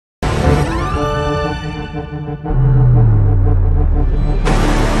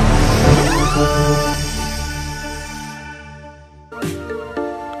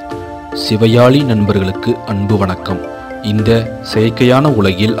சிவயாளி நண்பர்களுக்கு அன்பு வணக்கம். இந்த செயற்கையான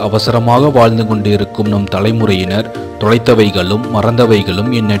உலகில் அவசரமாக வாழ்ந்து கொண்டிருக்கும் நம் தலைமுறையினர் தொலைத்தவைகளும்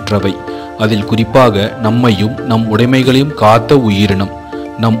மறந்தவைகளும் எண்ணற்றவை. அதில் குறிப்பாக நம்மையும் நம் உடைமைகளையும் காத்த உயிரினம்.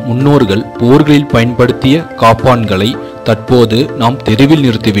 நம் முன்னோர்கள் போர்களில் பயன்படுத்திய காப்பான்களை தற்போது நாம் தெருவில்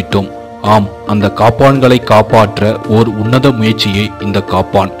நிறுத்திவிட்டோம். ஆம், அந்த காப்பான்களை காப்பாற்ற ஓர் உன்னத முயற்சியே இந்த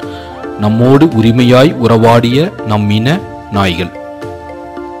காப்பான். நம்மோடு உரிமையாய் உறவாடிய நம் இன நாய்கள்.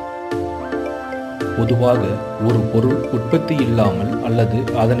 பொதுவாக ஒரு பொருள் உற்பத்தி இல்லாமல் அல்லது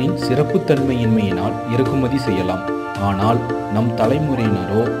அதனின் சிறப்புத்தன்மையின்மையினால் இறக்குமதி செய்யலாம். ஆனால் நம்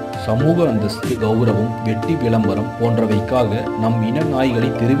தலைமுறையினரோ சமூக அந்தஸ்து, கௌரவம், வெட்டி விளம்பரம் போன்றவைக்காக நம் இன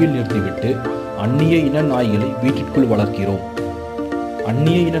நாய்களை தெருவில் நிறுத்திவிட்டு அந்நிய இன நாய்களை வீட்டிற்குள் வளர்க்கிறோம்.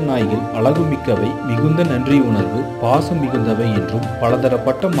 அந்நிய இன நாய்கள் அழகு மிக்கவை, மிகுந்த நன்றி உணர்வு, பாசம் மிகுந்தவை என்றும்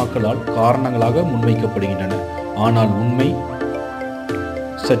பலதரப்பட்ட மக்களால் காரணங்களாக முன்வைக்கப்படுகின்றன. ஆனால் உண்மை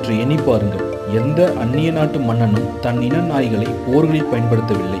சற்று எண்ணி பாருங்கள். எந்த அந்நிய நாட்டு மன்னனும் தன் இன நாய்களை போர்களில்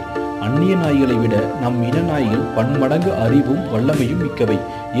பயன்படுத்தவில்லை. அந்நிய நாய்களை விட நம் இன நாய்கள் பன்மடங்கு அறிவும் வல்லமையும் மிக்கவை,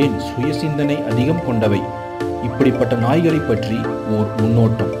 ஏன் சுய சிந்தனை அதிகம் கொண்டவை. இப்படிப்பட்ட நாய்களை பற்றி ஓர்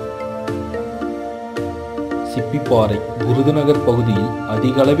முன்னோட்டம். சிப்பிப்பாறை விருதுநகர் பகுதியில்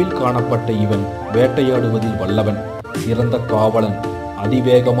அதிகளவில் காணப்பட்ட இவன் வேட்டையாடுவதில் வல்லவன், சிறந்த காவலன்.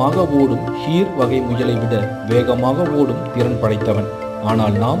 அதிவேகமாக ஓடும் ஹீர் வகை முயலை விட வேகமாக ஓடும் திறன் படைத்தவன்.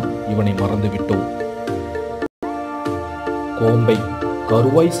 ஆனால் நாம் இவனை மறந்துவிட்டோம். கோம்பை,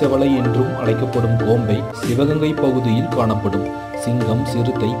 கருவாய் செவலை என்றும் அழைக்கப்படும் கோம்பை சிவகங்கை பகுதியில் காணப்படும் சிங்கம்,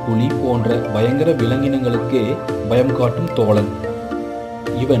 சிறுத்தை, புலி போன்ற பயங்கர விலங்கினங்களுக்கே பயம் காட்டும் தோழன்.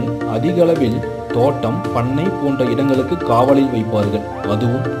 இவன் அதிகளவில் தோட்டம், பண்ணை போன்ற இடங்களுக்கு காவலில் வைப்பார்கள்,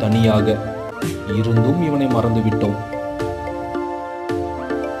 அதுவும் தனியாக. இருந்தும் இவனை மறந்துவிட்டோம்.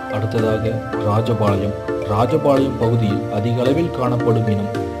 அடுத்ததாக ராஜபாளையம். ராஜபாளையம் பகுதியில் அதிகளவில் காணப்படும்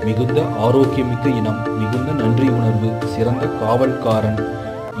இனம், மிகுந்த ஆரோக்கியமிக்க இனம், மிகுந்த நன்றி உணர்வு, சிறந்த காவல்காரன்.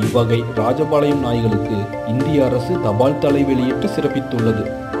 இவ்வகை ராஜபாளையம் நாய்களுக்கு இந்திய அரசு தபால் தலை வெளியிட்டு சிறப்பித்துள்ளது.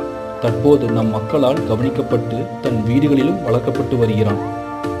 தற்போது நம் மக்களால் கவனிக்கப்பட்டு தன் வீடுகளிலும் வளர்க்கப்பட்டு வருகிறான்.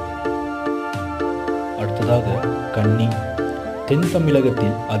 அடுத்ததாக கன்னி. தென்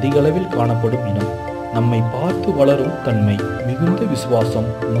தமிழகத்தில் அதிகளவில் காணப்படும் இனம், நம்மை பார்த்து வளரும் தன்மை, மிகுந்த விசுவாசம்,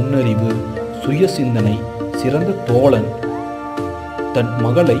 நுண்ணறிவு, சுய சிந்தனை, சிறந்த தோழன். தன்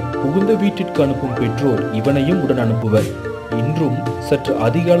மகளை புகுந்த வீட்டிற்கு அனுப்பும் பெற்றோர் இவனையும் உடன் அனுப்புவர். இன்றும் சற்று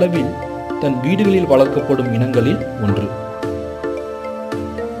அதிக அளவில் தன் வீடுகளில் வளர்க்கப்படும் இனங்களில் ஒன்று.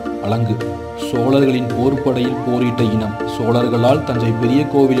 அலங்கு. சோழர்களின் போர்ப்படையில் போரிட்ட இனம், சோழர்களால் தஞ்சை பெரிய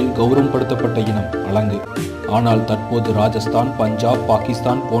கோவிலில் கௌரவப்படுத்தப்பட்ட இனம் அலங்கு. ஆனால் தற்போது ராஜஸ்தான், பஞ்சாப்,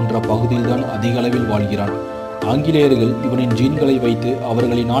 பாகிஸ்தான் போன்ற பகுதியில்தான் அதிக அளவில் வாழ்கிறான். ஆங்கிலேயர்கள் இவனின் ஜீன்களை வைத்து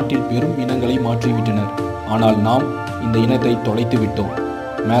அவர்களின் நாட்டில் பெரும் இனங்களை மாற்றிவிட்டனர். ஆனால் நாம் இந்த இனத்தை தொலைத்து விட்டோம்.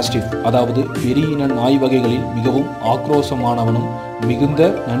 மாஸ்டிஃப், அதாவது பெரிய இன நாய் வகைகளில் மிகவும் ஆக்ரோஷமானவனும் மிகுந்த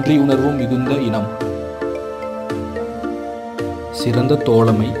நன்றி உணர்வும் மிகுந்த இனம். சிறந்த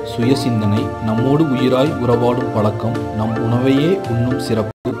தோழமை, சுய சிந்தனை, நம்மோடு உயிராய் உறவாடும் பழக்கம், நம் உணவையே உண்ணும்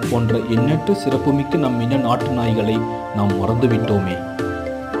சிறப்பு போன்ற எண்ணற்ற சிறப்புமிக்க நம் இன நாட்டு நாய்களை நாம் மறந்துவிட்டோமே.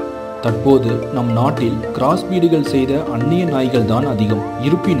 தற்போது நம் நாட்டில் கிராஸ்பீடுகள் செய்த அந்நிய நாய்கள் தான் அதிகம்.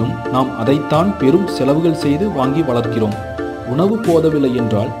 இருப்பினும் நாம் அதைத்தான் பெரும் செலவுகள் செய்து வாங்கி வளர்க்கிறோம். உணவு போதவில்லை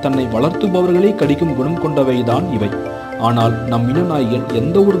என்றால் தன்னை வளர்த்துபவர்களே கடிக்கும் குணம் கொண்டவைதான் இவை. ஆனால் நம் இன நாய்கள்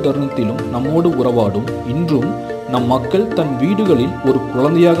எந்த ஒரு தருணத்திலும் நம்மோடு உறவாடும். இன்றும் நம் மக்கள் தன் வீடுகளில் ஒரு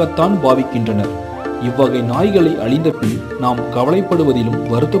குழந்தையாகத்தான் பாவிக்கின்றனர். இவ்வகை நாய்களை அழிந்த பின் நாம் கவலைப்படுவதிலும்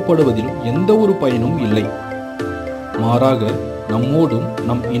வருத்தப்படுவதிலும் எந்த ஒரு பயனும் இல்லை. மாறாக நம்மோடும்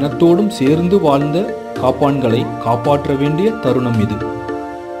நம் இனத்தோடும் சேர்ந்து வாழ்ந்த காப்பான்களை காப்பாற்ற வேண்டிய தருணம் இது.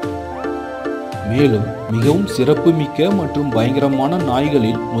 மேலும் மிகவும் சிறப்புமிக்க மற்றும் பயங்கரமான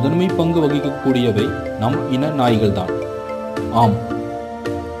நாய்களில் முதன்மை பங்கு வகிக்கக்கூடியவை நம் இன நாய்கள்தான். ஆம்,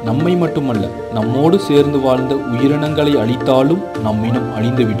 நம்மை மட்டுமல்ல, நம்மோடு சேர்ந்து வாழ்ந்த உயிரினங்களை அழித்தாலும் நம் இனம்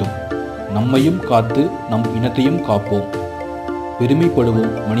அழிந்துவிடும். நம்மையும் காத்து நம் இனத்தையும் காப்போம்.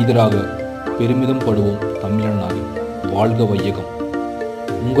 பெருமைப்படுவோம் மனிதராக, பெருமிதம் படுவோம் தமிழனாக. வாழ்க வையகம்.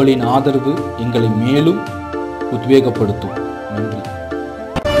 உங்களின் ஆதரவு எங்களை மேலும் உத்வேகப்படுத்தும். நன்றி.